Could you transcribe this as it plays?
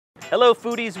Hello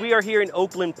foodies, we are here in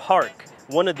Oakland Park,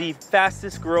 one of the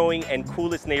fastest growing and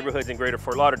coolest neighborhoods in Greater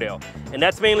Fort Lauderdale. And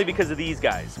that's mainly because of these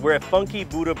guys. We're at Funky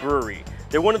Buddha Brewery.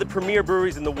 They're one of the premier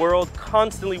breweries in the world,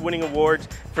 constantly winning awards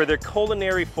for their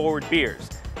culinary forward beers.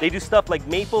 They do stuff like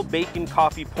maple bacon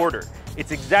coffee porter.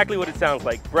 It's exactly what it sounds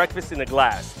like, breakfast in a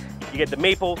glass. You get the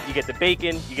maple, you get the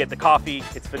bacon, you get the coffee,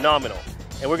 it's phenomenal.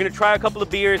 And we're gonna try a couple of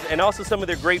beers and also some of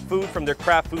their great food from their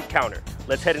craft food counter.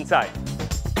 Let's head inside.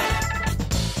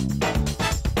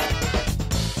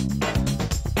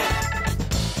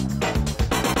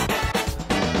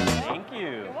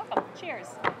 Cheers.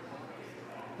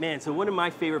 Man, so one of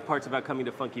my favorite parts about coming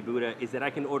to Funky Buddha is that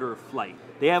I can order a flight.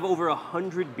 They have over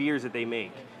 100 beers that they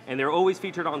make, and they're always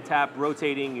featured on tap,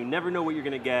 rotating. You never know what you're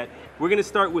gonna get. We're gonna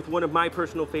start with one of my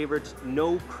personal favorites,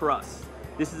 No Crust.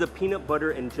 This is a peanut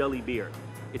butter and jelly beer.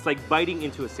 It's like biting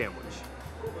into a sandwich.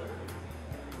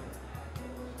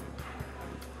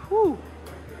 Whew.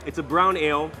 It's a brown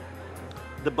ale.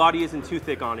 The body isn't too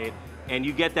thick on it, and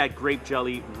you get that grape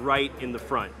jelly right in the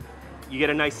front. You get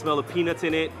a nice smell of peanuts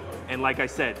in it, and like I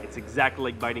said, it's exactly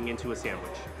like biting into a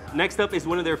sandwich. Next up is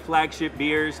one of their flagship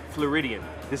beers, Floridian.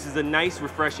 This is a nice,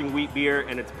 refreshing wheat beer,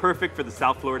 and it's perfect for the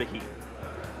South Florida heat.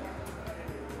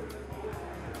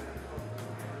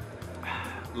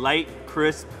 Light,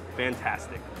 crisp,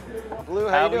 fantastic. Blue,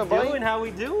 how you doing, buddy? How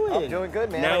we doing? I'm doing good,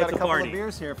 man. Now I got it's a couple party. of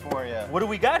beers here for you. What do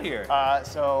we got here?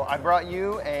 So I brought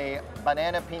you a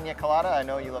banana pina colada. I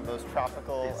know you love those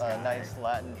tropical, nice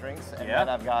Latin drinks. And then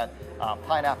I've got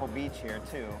pineapple beach here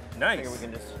too. Nice. I figure we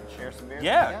can just share some beers.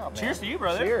 Yeah. Out, Cheers to you,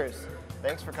 brother. Cheers.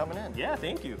 Thanks for coming in. Yeah,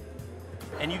 thank you.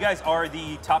 And you guys are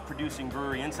the top producing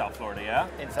brewery in South Florida, yeah?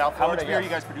 In South Florida, How much beer are yes.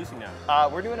 you guys producing now?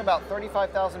 We're doing about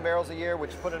 35,000 barrels a year,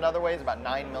 which put another way is about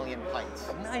 9 million pints.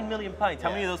 9 million pints. How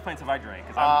many of those pints have I drank?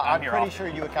 'Cause I'm here pretty often. sure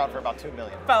you account for about 2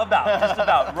 million. Just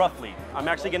about, roughly. I'm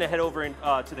actually gonna head over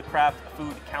to the craft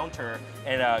food counter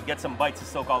and get some bites to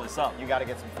soak all this up. You got to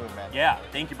get some food, man. Yeah,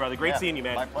 thank you, brother. Great seeing you,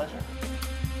 man. My pleasure.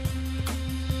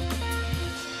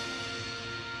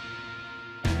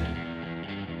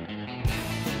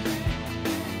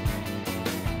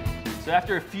 So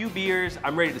after a few beers,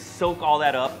 I'm ready to soak all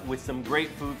that up with some great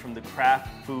food from the craft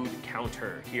food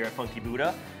counter here at Funky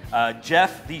Buddha.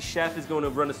 Jeff, the chef, is going to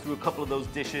run us through a couple of those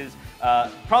dishes.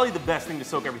 Probably the best thing to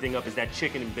soak everything up is that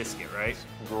chicken and biscuit, right?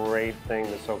 Great thing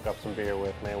to soak up some beer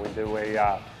with, man. We do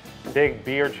a big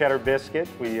beer cheddar biscuit.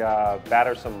 We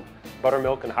batter some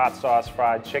buttermilk and hot sauce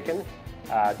fried chicken.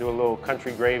 Do a little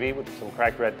country gravy with some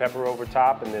cracked red pepper over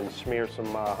top, and then smear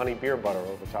some honey beer butter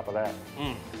over top of that.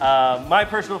 My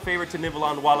personal favorite to nibble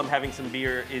on while I'm having some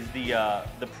beer is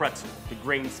the pretzel, the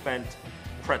grain-spent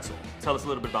pretzel. Tell us a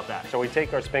little bit about that. So we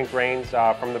take our spent grains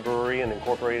from the brewery and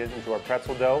incorporate it into our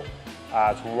pretzel dough.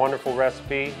 It's a wonderful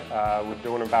recipe. We're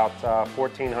doing about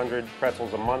 1,400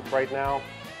 pretzels a month right now.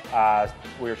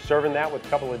 We're serving that with a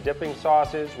couple of dipping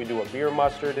sauces. We do a beer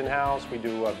mustard in-house. We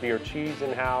do a beer cheese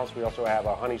in-house. We also have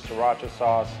a honey sriracha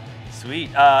sauce.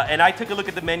 Sweet. And I took a look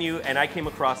at the menu and I came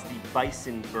across the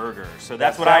bison burger. So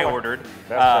that's what I ordered.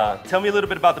 Tell me a little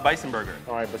bit about the bison burger.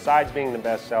 All right, besides being the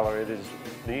best seller, it is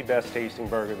the best tasting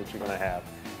burger that you're going to have.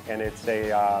 And it's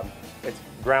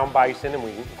ground bison, and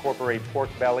we incorporate pork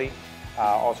belly,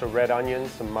 also red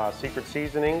onions, some secret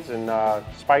seasonings and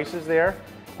spices there.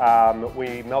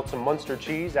 We melt some Munster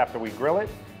cheese after we grill it.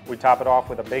 We top it off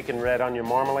with a bacon red onion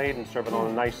marmalade and serve it on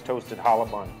a nice toasted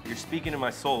challah bun. You're speaking to my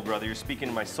soul, brother. You're speaking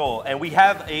to my soul. And we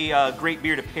have a great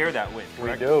beer to pair that with,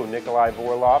 correct? We do. Nikolai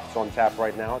Vorlov. It's on tap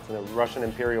right now. It's a Russian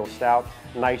Imperial Stout.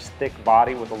 Nice thick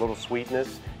body with a little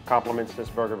sweetness. Complements this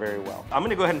burger very well. I'm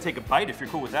going to go ahead and take a bite if you're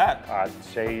cool with that. I'd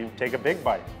say you take a big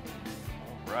bite.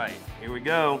 All right, here we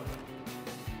go.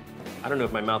 I don't know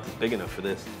if my mouth is big enough for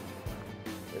this.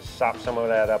 Just sop some of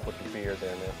that up with the beer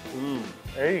there, man.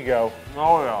 There you go.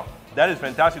 Oh yeah, that is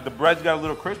fantastic. The bread's got a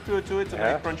little crisp to it too. It's a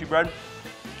nice crunchy bread.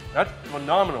 That's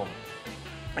phenomenal.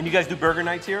 And you guys do burger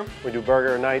nights here? We do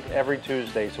burger night every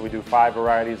Tuesday, so we do 5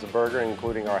 varieties of burger,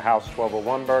 including our House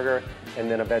 1201 burger,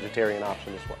 and then a vegetarian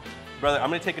option as well. Brother, I'm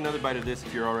gonna take another bite of this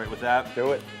if you're all right with that.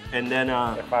 Do it. And then,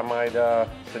 if I might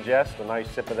suggest, a nice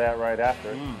sip of that right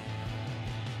after.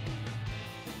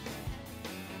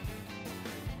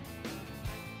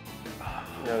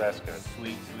 No, that's good.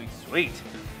 Sweet, sweet, sweet.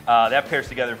 That pairs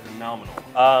together phenomenal.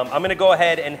 I'm gonna go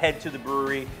ahead and head to the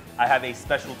brewery. I have a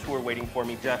special tour waiting for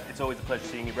me. Jeff, it's always a pleasure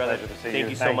seeing you, brother. Pleasure to see Thank you.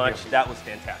 you so much. That was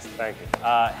fantastic. Thank you.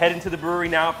 Head into the brewery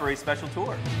now for a special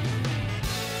tour.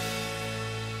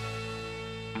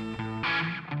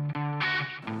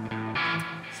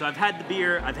 So I've had the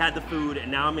beer, I've had the food,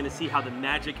 and now I'm gonna see how the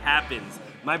magic happens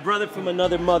My brother from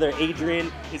another mother,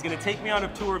 Adrian, is gonna take me on a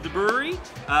tour of the brewery.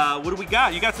 What do we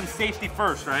got? You got some safety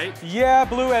first, right? Yeah,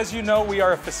 Blue, as you know, we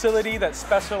are a facility that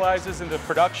specializes in the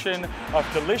production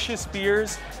of delicious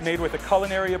beers made with a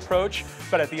culinary approach.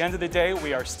 But at the end of the day,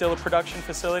 we are still a production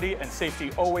facility and safety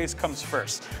always comes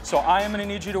first. So I am gonna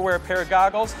need you to wear a pair of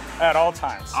goggles at all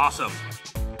times. Awesome.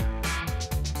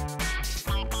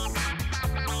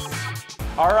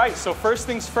 All right, so first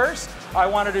things first, I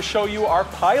wanted to show you our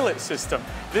pilot system.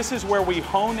 This is where we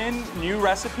hone in new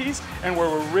recipes and where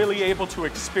we're really able to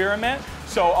experiment.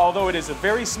 So although it is a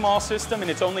very small system and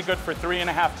it's only good for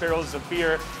 3.5 barrels of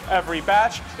beer every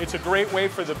batch, it's a great way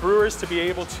for the brewers to be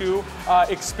able to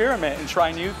experiment and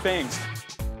try new things.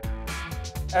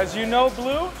 As you know,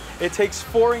 Blue, it takes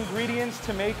 4 ingredients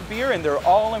to make beer and they're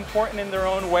all important in their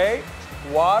own way.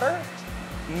 Water,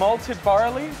 malted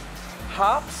barley,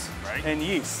 hops, and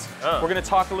yeast. We're gonna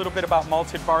talk a little bit about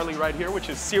malted barley right here, which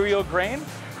is cereal grain,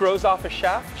 grows off a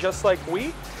shaft just like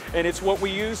wheat, and it's what we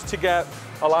use to get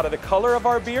a lot of the color of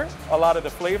our beer, a lot of the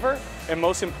flavor, and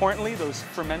most importantly, those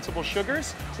fermentable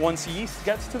sugars. Once yeast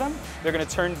gets to them, they're gonna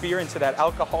turn beer into that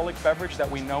alcoholic beverage that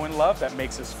we know and love that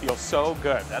makes us feel so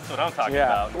good. That's what I'm talking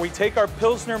about. We take our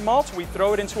Pilsner malt, we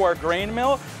throw it into our grain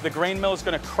mill. The grain mill is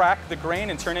gonna crack the grain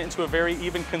and turn it into a very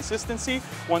even consistency.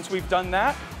 Once we've done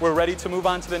that, we're ready to move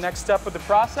on to the next step of the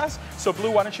process. So Blue,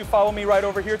 why don't you follow me right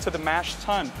over here to the mash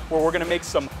tun, where we're gonna make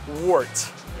some wort.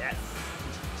 Yes.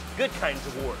 Good kinds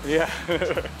of wort. Yeah.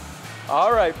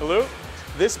 All right, Blue.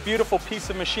 This beautiful piece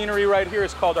of machinery right here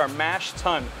is called our mash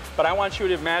tun, but I want you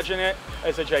to imagine it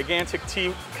as a gigantic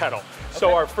tea kettle.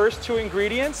 So our first 2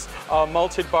 ingredients,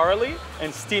 malted barley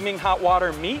and steaming hot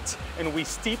water meat, and we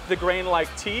steep the grain like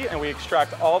tea and we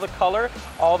extract all the color,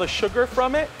 all the sugar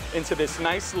from it into this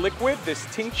nice liquid, this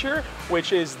tincture,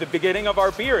 which is the beginning of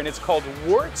our beer, and it's called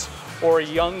wort or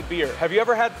young beer. Have you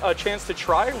ever had a chance to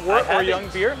try wort or young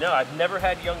beer? No, I've never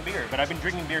had young beer, but I've been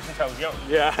drinking beer since I was young.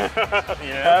 Yeah, You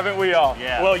know? Haven't we all?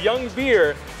 Yeah. Well, young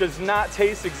beer does not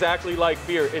taste exactly like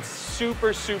beer. It's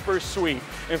super, super sweet.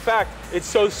 In fact, it's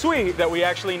so sweet that we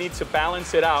actually need to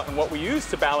balance it out, and what we use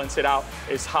to balance it out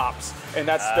is hops. And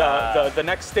that's the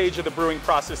next stage of the brewing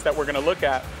process that we're gonna look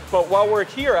at. But while we're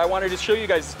here, I wanted to show you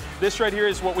guys, this right here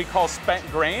is what we call spent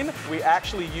grain. We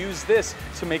actually use this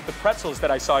to make the pretzels that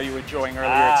I saw you enjoying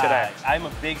earlier today. I'm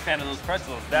a big fan of those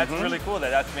pretzels. That's really cool that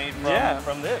that's made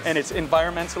from this. And it's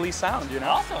environmentally sound, you know?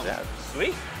 Awesome. Yeah.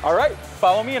 Sweet. All right,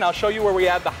 follow me and I'll show you where we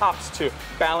add the hops to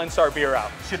balance our beer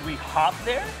out. Should we hop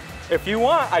there? If you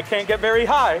want, I can't get very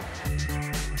high.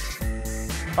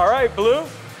 All right, Blue.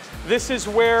 This is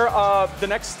where the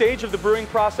next stage of the brewing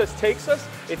process takes us.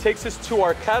 It takes us to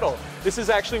our kettle. This is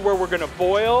actually where we're gonna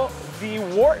boil the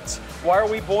wort. Why are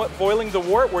we boiling the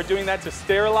wort? We're doing that to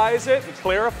sterilize it and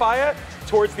clarify it.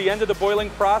 Towards the end of the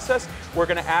boiling process, we're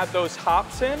gonna add those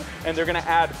hops in, and they're gonna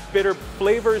add bitter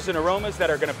flavors and aromas that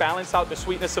are gonna balance out the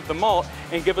sweetness of the malt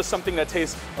and give us something that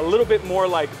tastes a little bit more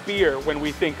like beer when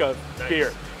we think of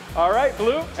beer. All right,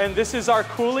 Blue, and this is our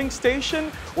cooling station.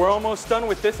 We're almost done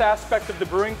with this aspect of the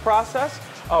brewing process.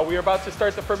 We are about to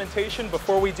start the fermentation.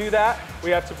 Before we do that, we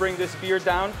have to bring this beer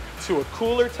down to a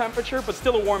cooler temperature, but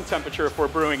still a warm temperature if we're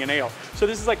brewing an ale. So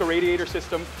this is like a radiator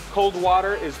system. Cold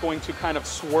water is going to kind of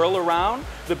swirl around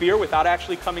the beer without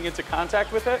actually coming into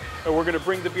contact with it. And we're gonna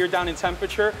bring the beer down in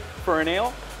temperature for an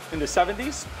ale in the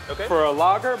 70s. Okay. For a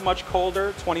lager, much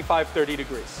colder, 25, 30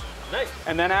 degrees. Nice.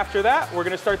 And then after that, we're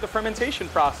gonna start the fermentation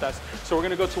process. So we're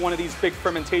gonna go to one of these big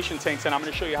fermentation tanks and I'm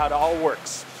gonna show you how it all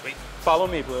works. Sweet. Follow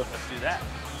me, Blue. Let's do that.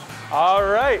 All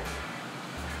right.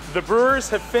 The brewers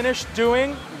have finished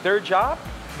doing their job.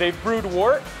 They've brewed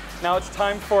wort. Now it's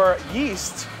time for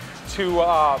yeast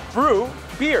to brew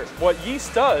beer. What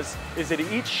yeast does is it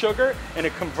eats sugar and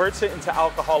it converts it into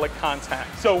alcoholic content.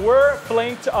 So we're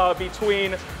flanked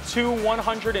between 2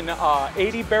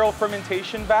 180 barrel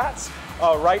fermentation vats.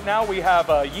 Right now we have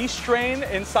a yeast strain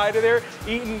inside of there,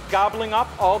 gobbling up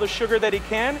all the sugar that he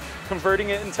can, converting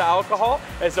it into alcohol.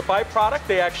 As a byproduct,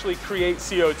 they actually create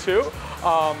CO2.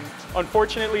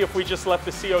 Unfortunately, if we just left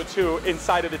the CO2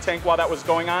 inside of the tank while that was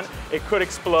going on, it could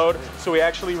explode. So we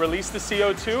actually released the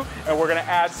CO2, and we're gonna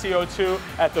add CO2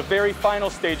 at the very final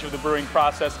stage of the brewing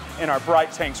process in our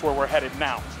bright tanks where we're headed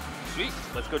now. Sweet,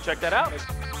 let's go check that out.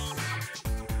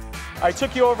 I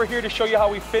took you over here to show you how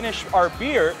we finish our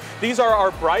beer. These are our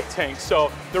bright tanks.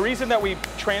 So the reason that we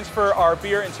transfer our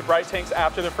beer into bright tanks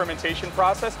after the fermentation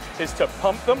process is to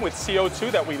pump them with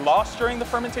CO2 that we lost during the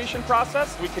fermentation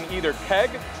process. We can either keg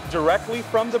directly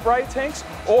from the bright tanks,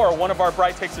 or one of our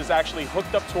bright tanks is actually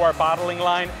hooked up to our bottling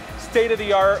line,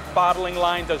 state-of-the-art bottling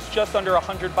line, does just under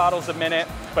 100 bottles a minute,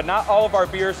 but not all of our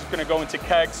beers is gonna go into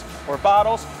kegs or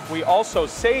bottles. We also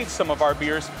save some of our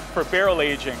beers for barrel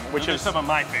aging, which is some of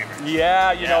my favorites.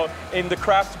 Yeah, you know, in the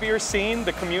craft beer scene,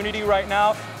 the community right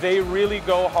now, they really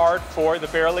go hard for the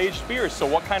barrel-aged beers. So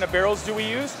what kind of barrels do we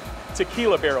use?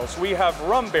 Tequila barrels, we have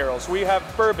rum barrels, we have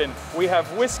bourbon, we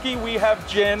have whiskey, we have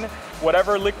gin.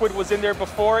 Whatever liquid was in there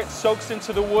before, it soaks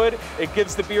into the wood, it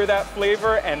gives the beer that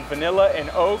flavor, and vanilla and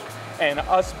oak, and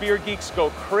us beer geeks go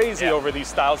crazy over these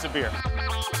styles of beer.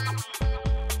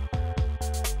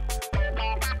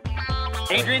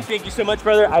 Adrian, thank you so much,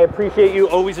 brother. I appreciate you,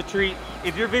 always a treat.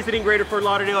 If you're visiting Greater Fort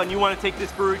Lauderdale and you want to take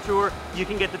this brewery tour, you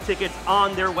can get the tickets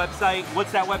on their website.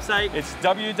 What's that website? It's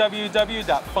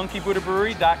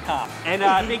www.funkybuddhabrewery.com. And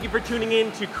thank you for tuning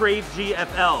in to Crave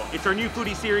GFL. It's our new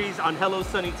foodie series on Hello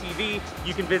Sunny TV.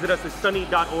 You can visit us at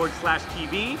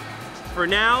sunny.org/TV. For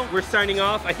now, we're signing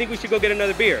off. I think we should go get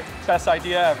another beer. Best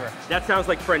idea ever. That sounds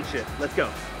like friendship. Let's go.